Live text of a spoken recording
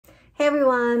Hey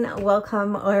everyone,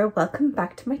 welcome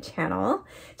back to my channel.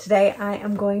 Today I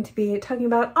am going to be talking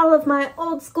about all of my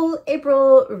old school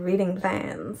April reading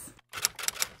plans.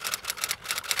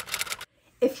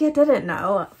 If you didn't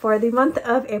know, for the month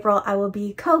of April, I will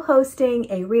be co-hosting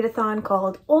a readathon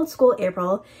called Old School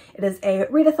April. It is a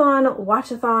readathon,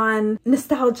 watchathon,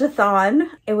 nostalgiathon.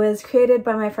 It was created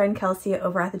by my friend Kelsey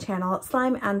over at the channel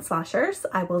Slime and Slashers.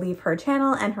 I will leave her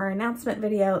channel and her announcement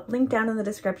video linked down in the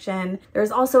description.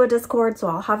 There's also a Discord, so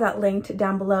I'll have that linked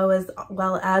down below as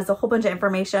well as a whole bunch of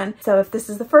information. So if this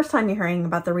is the first time you're hearing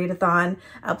about the readathon,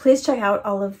 please check out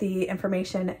all of the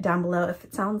information down below if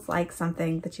it sounds like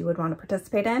something that you would want to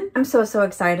participate in. I'm so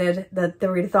excited that the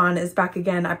readathon is back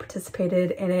again. I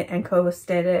participated in it and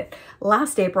co-hosted it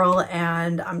last April,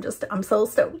 and I'm so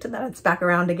stoked that it's back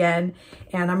around again,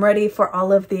 and I'm ready for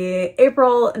all of the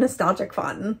April nostalgic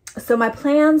fun. So my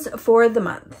plans for the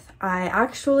month. I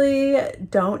actually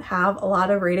don't have a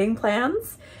lot of reading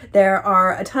plans. There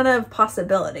are a ton of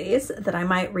possibilities that I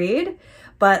might read,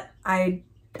 but I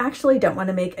actually don't want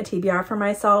to make a TBR for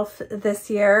myself this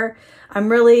year. I'm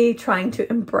really trying to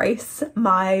embrace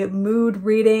my mood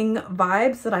reading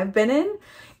vibes that I've been in,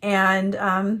 and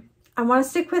I want to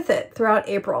stick with it throughout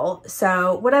April.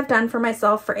 So what I've done for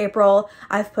myself for April,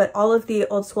 I've put all of the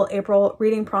Old School April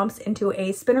reading prompts into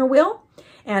a spinner wheel.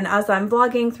 And as I'm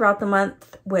vlogging throughout the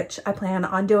month, which I plan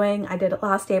on doing, I did it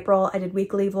last April, I did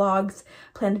weekly vlogs,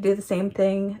 plan to do the same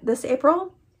thing this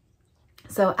April.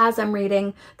 So as I'm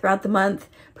reading throughout the month,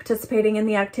 participating in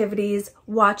the activities,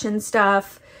 watching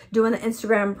stuff, doing the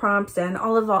Instagram prompts and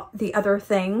all of the other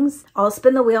things, I'll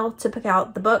spin the wheel to pick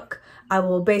out the book. I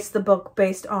will base the book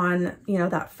based on,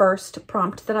 that first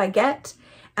prompt that I get.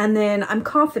 And then I'm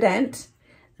confident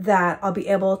that I'll be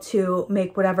able to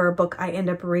make whatever book I end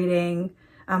up reading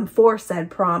for said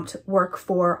prompt work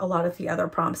for a lot of the other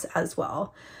prompts as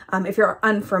well. If you're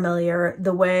unfamiliar,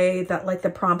 the way that the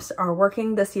prompts are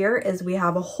working this year is we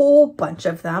have a whole bunch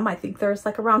of them. I think there's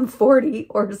around 40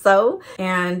 or so.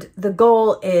 And the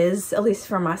goal is, at least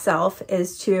for myself,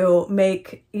 is to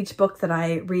make each book that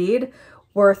I read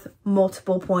worth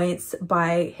multiple points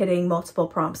by hitting multiple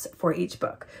prompts for each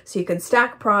book. So you can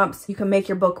stack prompts, you can make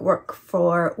your book work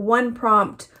for 1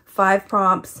 prompt, 5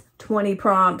 prompts, 20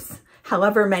 prompts,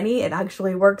 however many it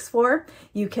actually works for,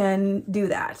 you can do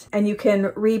that. And you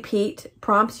can repeat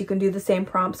prompts. You can do the same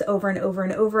prompts over and over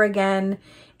and over again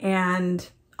and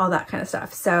all that kind of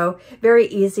stuff. So very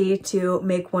easy to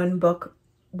make one book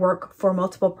work for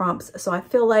multiple prompts. So I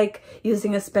feel like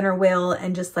using a spinner wheel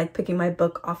and just picking my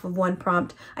book off of 1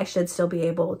 prompt, I should still be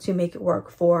able to make it work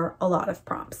for a lot of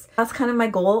prompts. That's kind of my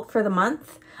goal for the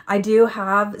month. I do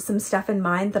have some stuff in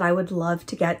mind that I would love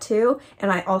to get to,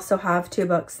 and I also have 2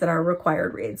 books that are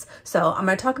required reads. So I'm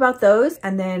going to talk about those,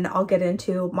 and then I'll get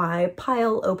into my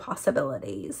pile of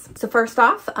possibilities. So first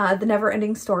off, The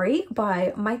Never-Ending Story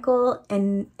by Michael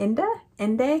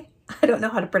Ende. I don't know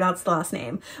how to pronounce the last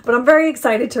name, but I'm very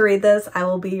excited to read this. I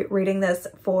will be reading this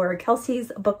for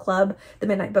Kelsey's book club, the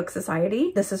Midnight Book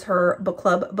Society. This is her book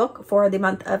club book for the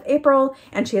month of April,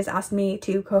 and she has asked me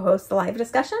to co-host the live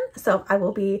discussion. So I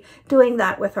will be doing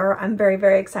that with her. I'm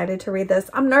very excited to read this.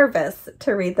 I'm nervous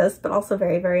to read this, but also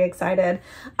very excited.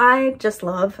 I just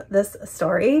love this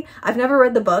story. I've never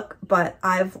read the book, but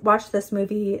I've watched this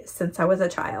movie since I was a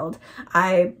child.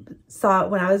 I saw it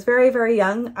when I was very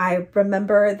young. I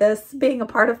remember this being a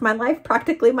part of my life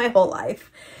practically my whole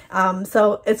life.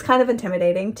 So it's kind of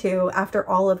intimidating to, after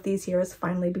all of these years,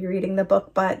 finally be reading the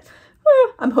book, but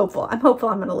I'm hopeful. I'm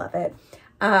gonna love it.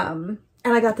 And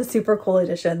I got the super cool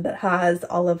edition that has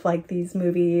all of these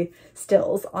movie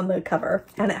stills on the cover,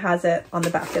 and it has it on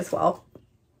the back as well.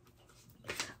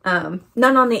 None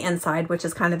on the inside, which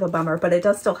is kind of a bummer, but it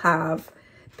does still have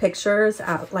pictures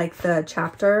at the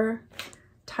chapter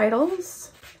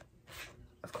titles.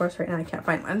 Of course, right now I can't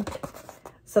find one.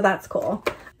 So that's cool.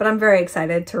 But I'm very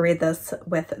excited to read this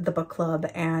with the book club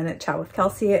and chat with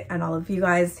Kelsey and all of you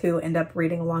guys who end up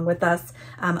reading along with us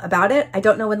about it. I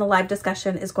don't know when the live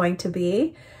discussion is going to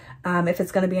be, if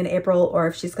it's going to be in April or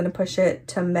if she's going to push it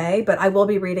to May, but I will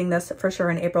be reading this for sure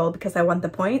in April because I want the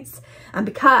points,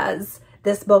 because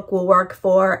this book will work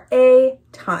for a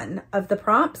ton of the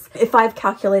prompts. If I've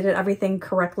calculated everything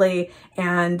correctly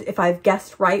and if I've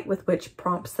guessed right with which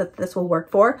prompts that this will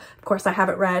work for. Of course, I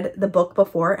haven't read the book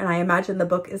before, and I imagine the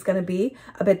book is going to be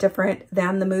a bit different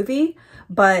than the movie,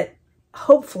 but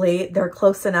hopefully they're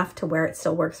close enough to where it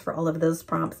still works for all of those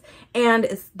prompts.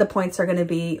 And the points are going to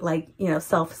be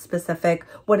self-specific,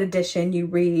 what edition you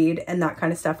read and that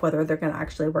kind of stuff, whether they're going to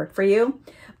actually work for you.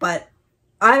 But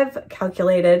I've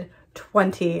calculated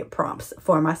 20 prompts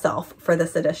for myself for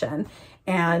this edition.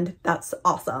 and that's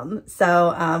awesome.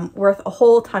 So worth a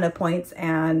whole ton of points,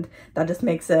 and that just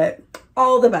makes it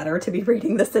all the better to be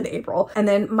reading this in April. And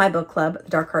then my book club, the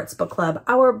Dark Hearts Book Club,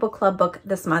 our book club book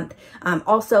this month,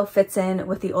 also fits in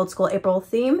with the Old School April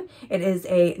theme. It is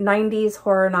a 90s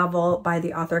horror novel by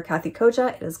the author Kathy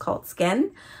Koja. It is called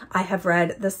Skin. I have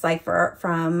read the cipher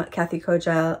from Kathy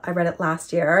Koja. I read it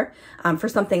last year for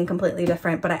something completely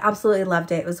different, but I absolutely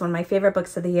loved it. It was one of my favorite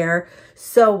books of the year.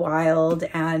 So wild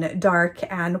and dark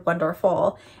and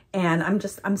wonderful. And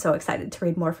I'm so excited to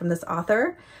read more from this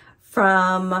author.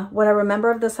 From what I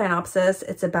remember of the synopsis,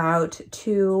 it's about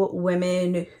two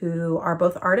women who are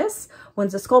both artists.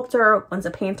 One's a sculptor, one's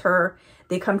a painter.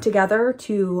 They come together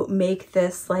to make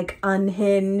this like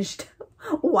unhinged,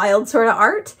 wild sort of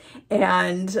art.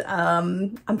 And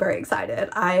I'm very excited.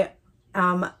 I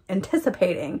am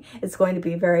anticipating it's going to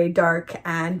be very dark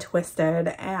and twisted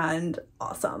and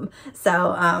awesome.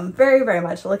 So very, very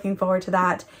much looking forward to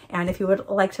that. And if you would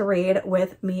like to read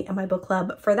with me and my book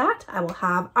club for that, I will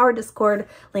have our Discord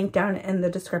linked down in the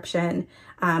description.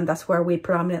 That's where we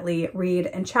predominantly read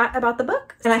and chat about the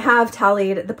book. And I have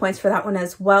tallied the points for that one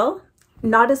as well.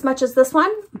 Not as much as this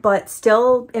one, but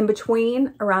still in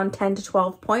between around 10 to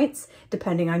 12 points,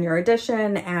 depending on your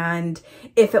edition and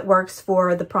if it works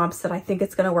for the prompts that I think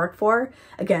it's going to work for.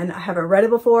 Again, I haven't read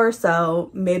it before, so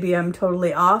maybe I'm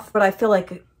totally off, but I feel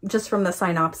like just from the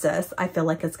synopsis, I feel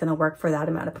like it's going to work for that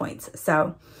amount of points.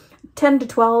 So 10 to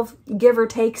 12, give or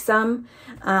take some.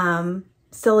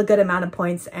 Still a good amount of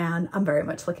points, and I'm very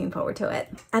much looking forward to it.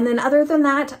 And then other than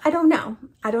that, I don't know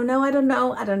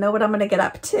what I'm going to get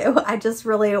up to. I just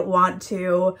really want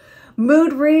to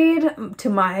mood read to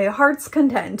my heart's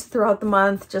content throughout the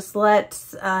month. Just let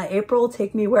April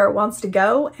take me where it wants to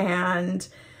go, and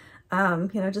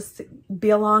you know, just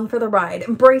be along for the ride.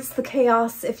 Embrace the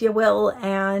chaos, if you will,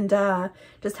 and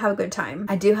just have a good time.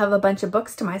 I do have a bunch of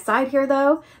books to my side here,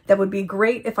 though, that would be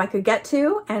great if I could get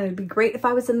to, and it'd be great if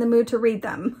I was in the mood to read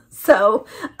them. So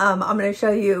I'm going to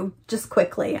show you just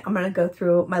quickly. I'm going to go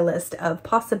through my list of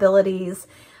possibilities.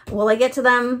 Will I get to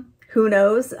them? Who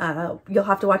knows? You'll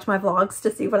have to watch my vlogs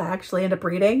to see what I actually end up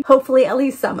reading. Hopefully at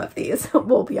least some of these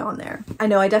will be on there. I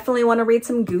know I definitely want to read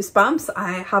some Goosebumps.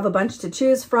 I have a bunch to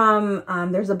choose from.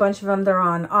 There's a bunch of them that are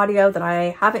on audio that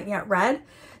I haven't yet read.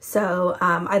 So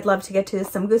I'd love to get to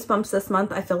some Goosebumps this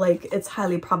month. I feel like it's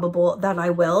highly probable that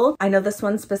I will. I know this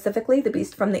one specifically, The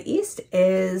Beast from the East,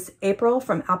 is April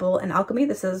from Apple and Alchemy.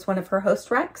 This is one of her host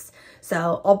recs.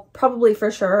 So I'll probably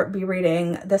for sure be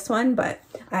reading this one, but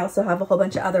I also have a whole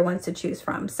bunch of other ones to choose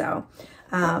from. So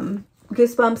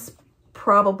Goosebumps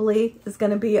probably is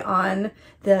going to be on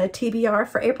the TBR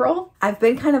for April. I've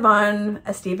been kind of on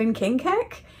a Stephen King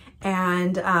kick,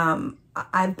 and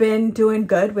I've been doing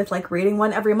good with like reading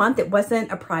one every month. It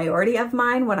wasn't a priority of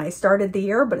mine when I started the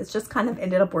year, but it's just kind of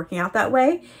ended up working out that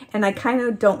way. And I kind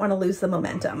of don't want to lose the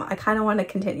momentum. I kind of want to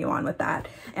continue on with that.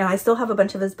 And I still have a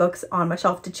bunch of his books on my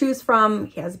shelf to choose from.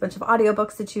 He has a bunch of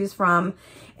audiobooks to choose from.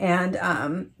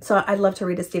 And so I'd love to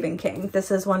read a Stephen King.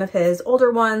 This is one of his older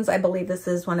ones. I believe this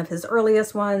is one of his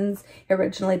earliest ones. He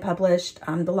originally published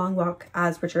The Long Walk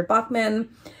as Richard Bachman.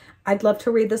 I'd love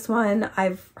to read this one.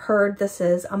 I've heard this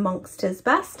is amongst his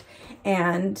best,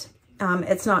 and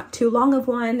it's not too long of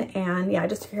one. And yeah, I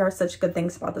just hear such good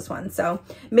things about this one. So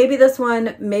maybe this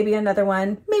one, maybe another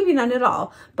one, maybe none at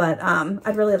all. But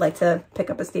I'd really like to pick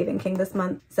up a Stephen King this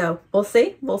month. So we'll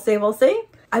see, we'll see, we'll see.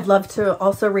 I'd love to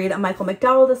also read a Michael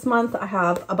McDowell this month. I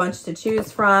have a bunch to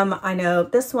choose from. I know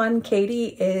this one,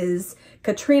 Katie, is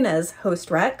Katrina's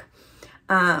host rec.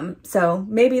 So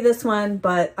maybe this one,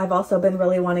 but I've also been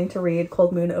really wanting to read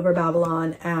Cold Moon Over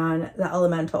Babylon and The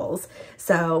Elementals.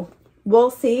 So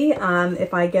we'll see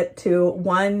if I get to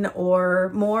one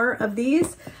or more of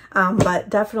these, but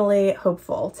definitely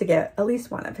hopeful to get at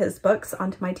least one of his books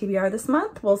onto my TBR this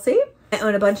month. We'll see. I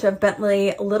own a bunch of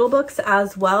Bentley Little books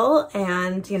as well,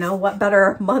 and you know, what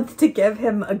better month to give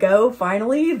him a go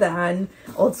finally than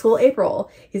Old School April.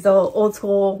 He's an old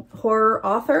school horror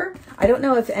author. I don't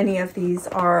know if any of these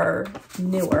are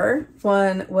newer.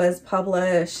 One was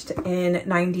published in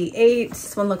 98.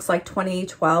 This one looks like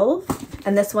 2012,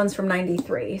 and this one's from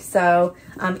 93. So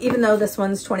even though this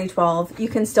one's 2012, you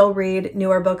can still read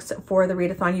newer books for the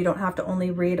readathon. You don't have to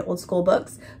only read old school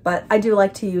books, but I do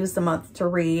like to use the month to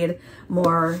read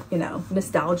more, you know,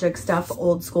 nostalgic stuff,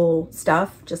 old school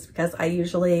stuff, just because I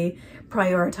usually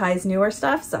prioritize newer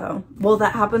stuff. So will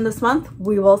that happen this month?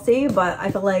 We will see, but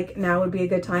I feel like now would be a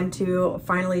good time to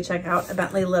finally check out a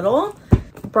Bentley Little.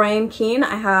 Brian Keene,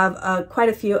 I have quite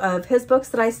a few of his books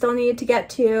that I still need to get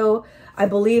to. I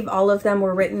believe all of them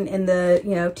were written in the,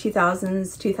 you know,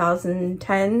 2000s,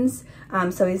 2010s.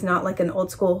 So he's not like an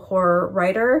old school horror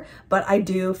writer, but I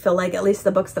do feel like at least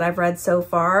the books that I've read so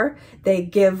far, they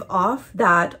give off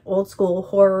that old school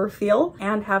horror feel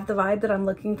and have the vibe that I'm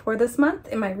looking for this month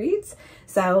in my reads.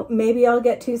 So maybe I'll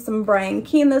get to some Brian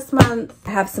Keene this month.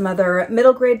 I have some other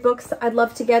middle grade books I'd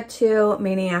love to get to,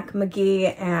 Maniac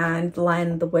McGee and The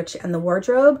Lion, the Witch, and the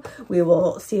Wardrobe. We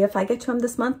will see if I get to them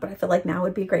this month, but I feel like now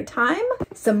would be a great time.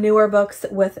 Some newer books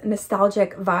with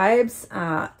nostalgic vibes,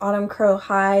 Autumn Crow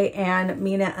High and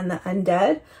Mina and the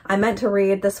Undead. I meant to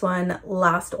read this one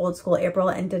last Old School April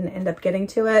and didn't end up getting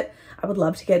to it. I would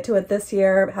love to get to it this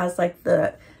year. It has like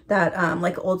that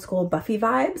like old school Buffy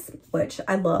vibes, which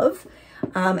I love.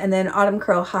 And then Autumn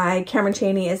Crow High, Cameron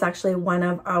Chaney is actually one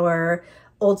of our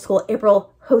Old School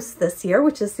April hosts this year,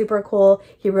 which is super cool.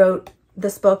 He wrote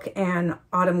this book and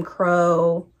Autumn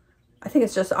Crow, I think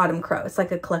it's just Autumn Crow. It's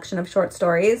like a collection of short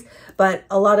stories, but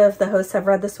a lot of the hosts have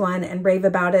read this one and rave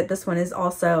about it. This one is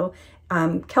also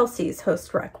Kelsey's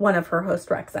host rec, one of her host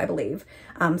recs, I believe.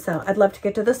 So I'd love to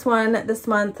get to this one this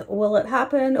month. Will it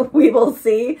happen? We will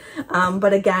see.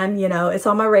 But again, you know, it's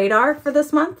on my radar for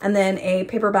this month. And then a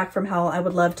paperback from hell I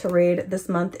would love to read this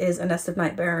month is A Nest of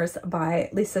Nightmares by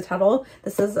Lisa Tuttle.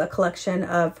 This is a collection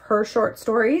of her short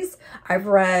stories. I've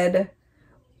read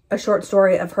a short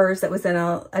story of hers that was in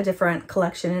a different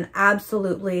collection and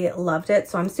absolutely loved it.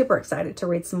 So I'm super excited to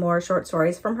read some more short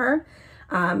stories from her.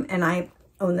 And I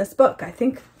own this book. I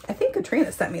think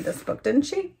Katrina sent me this book, didn't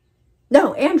she?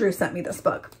 No, Andrew sent me this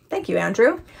book. Thank you,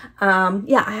 Andrew.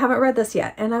 Yeah, I haven't read this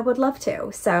yet and I would love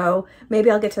to. So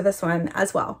maybe I'll get to this one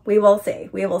as well. We will see.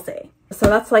 We will see. So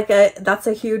that's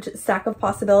a huge stack of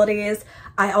possibilities.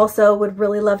 I also would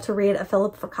really love to read a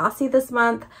Philip Fracassi this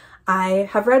month. I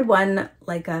have read one,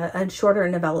 like a shorter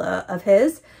novella of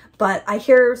his, but I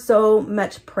hear so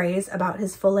much praise about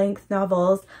his full-length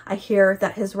novels. I hear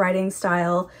that his writing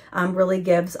style really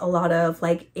gives a lot of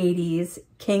like 80s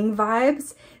King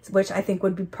vibes, which I think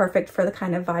would be perfect for the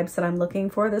kind of vibes that I'm looking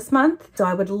for this month. So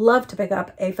I would love to pick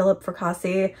up a Philip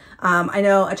Fracassi. I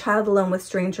know A Child Alone with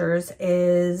Strangers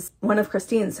is one of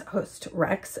Christine's host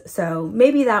recs, so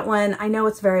maybe that one. I know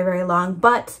it's very, very long,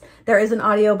 but there is an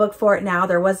audiobook for it now.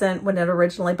 There wasn't when it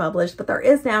originally published, but there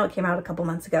is now. It came out a couple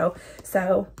months ago,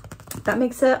 so that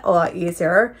makes it a lot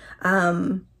easier.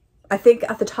 I think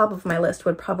at the top of my list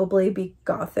would probably be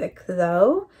Gothic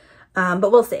though,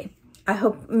 but we'll see. I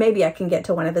hope maybe I can get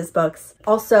to one of his books.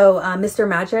 Also, Mr.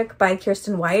 Magic by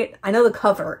Kirsten White. I know the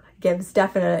cover gives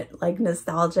definite like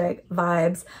nostalgic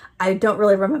vibes. I don't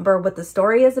really remember what the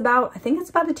story is about. I think it's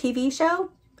about a TV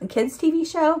show, a kids TV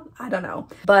show. I don't know,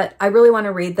 but I really want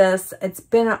to read this. It's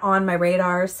been on my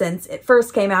radar since it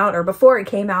first came out, or before it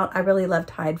came out. I really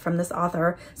loved Hyde from this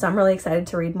author, so I'm really excited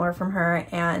to read more from her,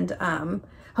 and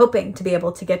hoping to be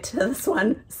able to get to this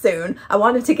one soon. I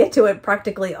wanted to get to it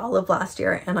practically all of last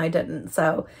year and I didn't,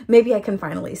 so maybe I can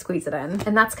finally squeeze it in.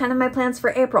 And that's kind of my plans for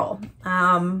April.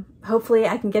 Hopefully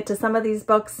I can get to some of these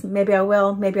books. Maybe I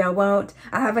will, maybe I won't.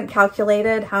 I haven't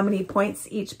calculated how many points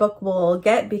each book will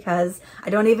get because I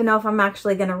don't even know if I'm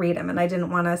actually going to read them, and I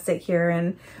didn't want to sit here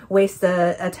and waste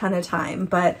a ton of time.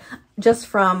 But just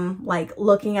from like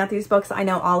looking at these books, I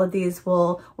know all of these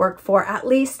will work for at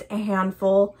least a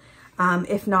handful,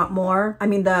 if not more. I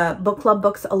mean, the book club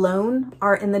books alone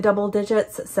are in the double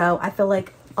digits, so I feel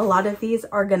like a lot of these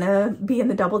are gonna be in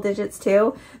the double digits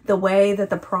too. The way that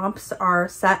the prompts are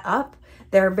set up,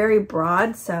 they're very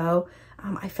broad, so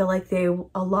I feel like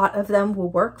a lot of them will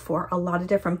work for a lot of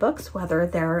different books, whether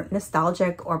they're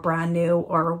nostalgic or brand new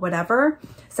or whatever.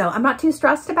 So I'm not too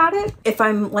stressed about it. If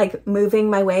I'm like moving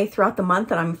my way throughout the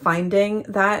month and I'm finding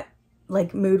that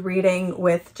like mood reading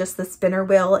with just the spinner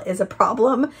wheel is a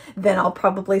problem, then I'll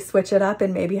probably switch it up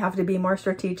and maybe have to be more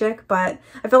strategic. But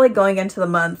I feel like going into the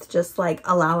month, just like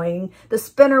allowing the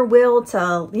spinner wheel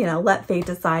to, you know, let fate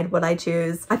decide what I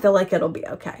choose, I feel like it'll be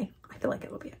okay. I feel like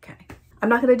it will be okay. I'm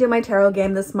not going to do my tarot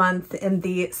game this month in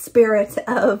the spirit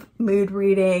of mood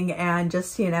reading and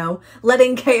just, you know,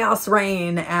 letting chaos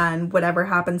reign and whatever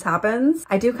happens, happens.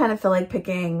 I do kind of feel like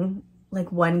picking like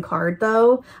one card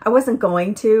though. I wasn't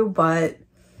going to, but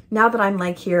now that I'm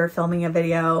like here filming a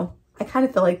video, I kind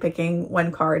of feel like picking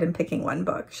one card and picking one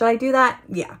book. Should I do that?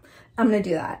 Yeah, I'm gonna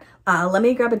do that. Let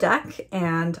me grab a deck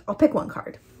and I'll pick one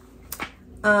card.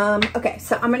 Okay,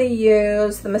 so I'm gonna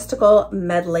use the Mystical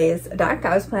Medleys deck.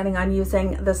 I was planning on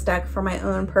using this deck for my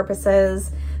own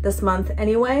purposes this month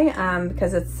anyway,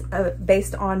 because it's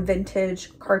based on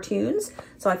vintage cartoons.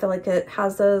 So I feel like it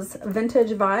has those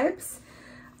vintage vibes.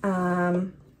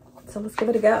 So let's give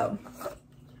it a go.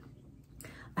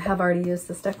 I have already used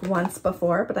this deck once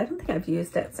before, but I don't think I've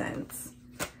used it since.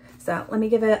 So let me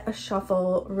give it a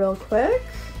shuffle real quick.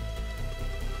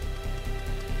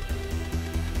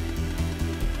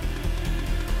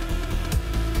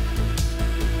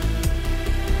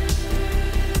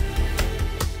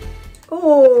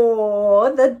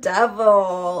 Oh, the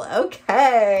devil.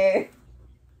 Okay.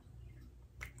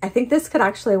 I think this could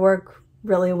actually work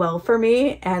really well for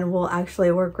me and will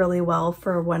actually work really well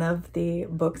for one of the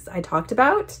books I talked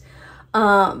about.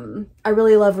 I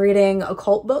really love reading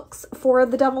occult books for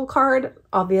the devil card,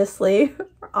 obviously,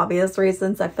 for obvious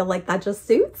reasons. I feel like that just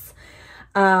suits.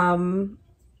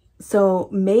 So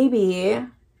maybe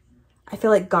I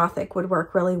feel like Gothic would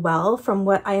work really well. From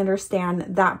what I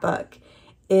understand, that book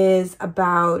is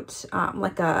about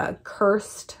like a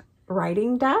cursed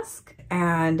writing desk,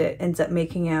 and it ends up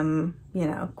making him, you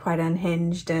know, quite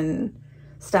unhinged and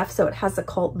stuff. So it has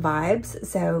occult vibes.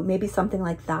 So maybe something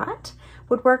like that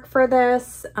would work for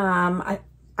this. I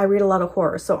read a lot of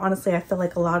horror, so honestly, I feel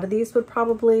like a lot of these would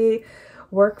probably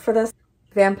work for this.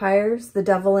 Vampires, the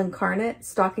devil incarnate,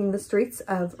 stalking the streets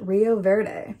of Rio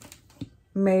Verde.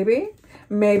 Maybe.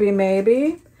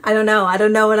 I don't know. I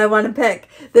don't know what I want to pick.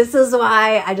 This is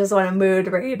why I just want to mood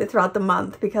read throughout the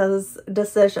month, because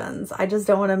decisions, I just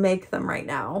don't want to make them right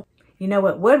now. You know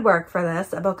what would work for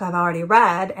this? A book I've already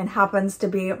read and happens to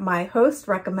be my host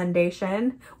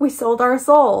recommendation, We Sold Our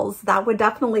Souls. That would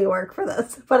definitely work for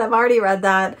this, but I've already read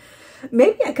that.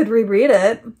 Maybe I could reread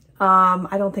it.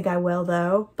 I don't think I will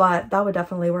though, but that would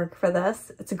definitely work for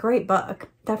this. It's a great book.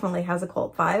 Definitely has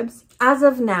occult vibes. As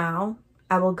of now,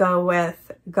 I will go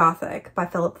with Gothic by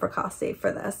Philip Fracassi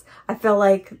for this. I feel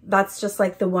like that's just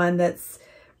like the one that's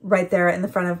right there in the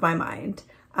front of my mind.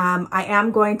 I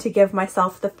am going to give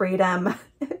myself the freedom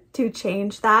to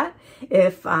change that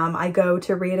if I go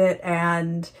to read it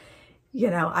and, you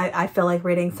know, I feel like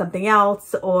reading something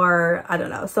else, or I don't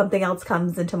know, something else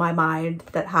comes into my mind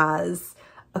that has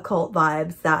occult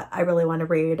vibes that I really want to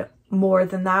read more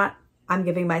than that. I'm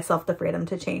giving myself the freedom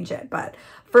to change it. But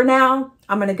for now,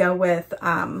 I'm going to go with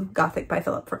Gothic by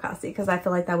Philip Fracassi, because I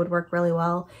feel like that would work really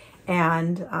well.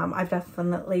 And I've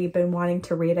definitely been wanting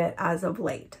to read it as of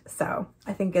late. So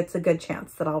I think it's a good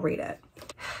chance that I'll read it.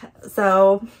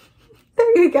 So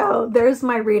there you go. There's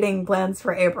my reading plans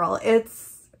for April.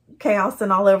 It's chaos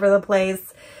and all over the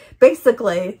place.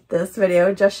 Basically, this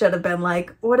video just should have been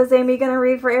like, what is Amy going to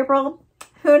read for April?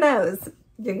 Who knows?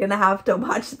 You're gonna have to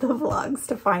watch the vlogs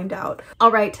to find out. All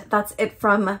right, that's it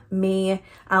from me.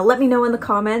 Let me know in the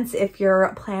comments if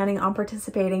you're planning on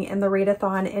participating in the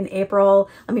readathon in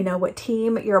April. Let me know what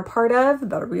team you're a part of.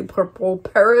 That'll be Purple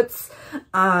Parrots.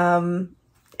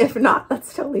 If not,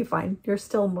 that's totally fine. You're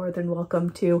still more than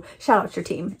welcome to shout out your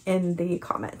team in the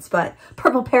comments. But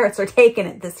Purple Parrots are taking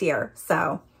it this year,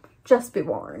 so just be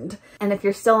warned. And if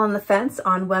you're still on the fence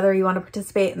on whether you want to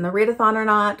participate in the readathon or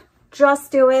not,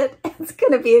 just do it. It's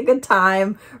gonna be a good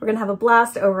time. We're gonna have a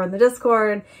blast over in the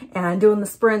Discord and doing the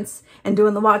sprints and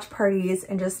doing the watch parties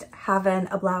and just having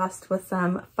a blast with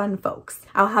some fun folks.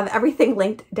 I'll have everything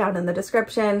linked down in the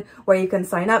description where you can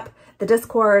sign up, the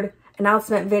Discord,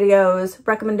 announcement videos,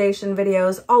 recommendation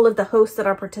videos, all of the hosts that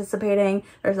are participating.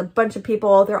 There's a bunch of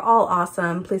people. They're all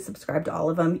awesome. Please subscribe to all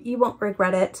of them. You won't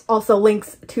regret it. Also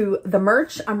links to the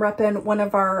merch. I'm repping one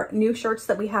of our new shirts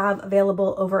that we have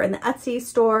available over in the Etsy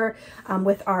store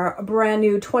with our brand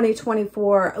new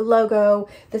 2024 logo.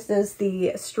 This is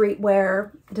the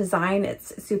streetwear design.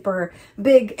 It's super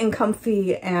big and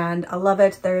comfy and I love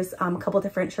it. There's a couple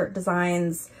different shirt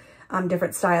designs,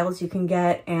 different styles you can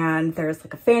get, and there's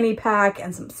like a fanny pack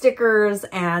and some stickers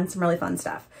and some really fun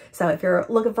stuff. So if you're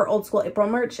looking for Old School April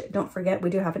merch, don't forget we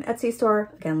do have an Etsy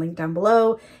store, again linked down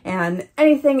below, and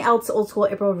anything else Old School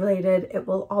April related, it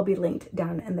will all be linked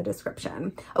down in the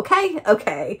description.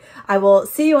 Okay, I will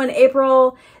see you in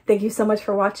April. Thank you so much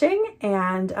for watching,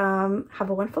 and have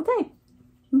a wonderful day.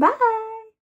 Bye.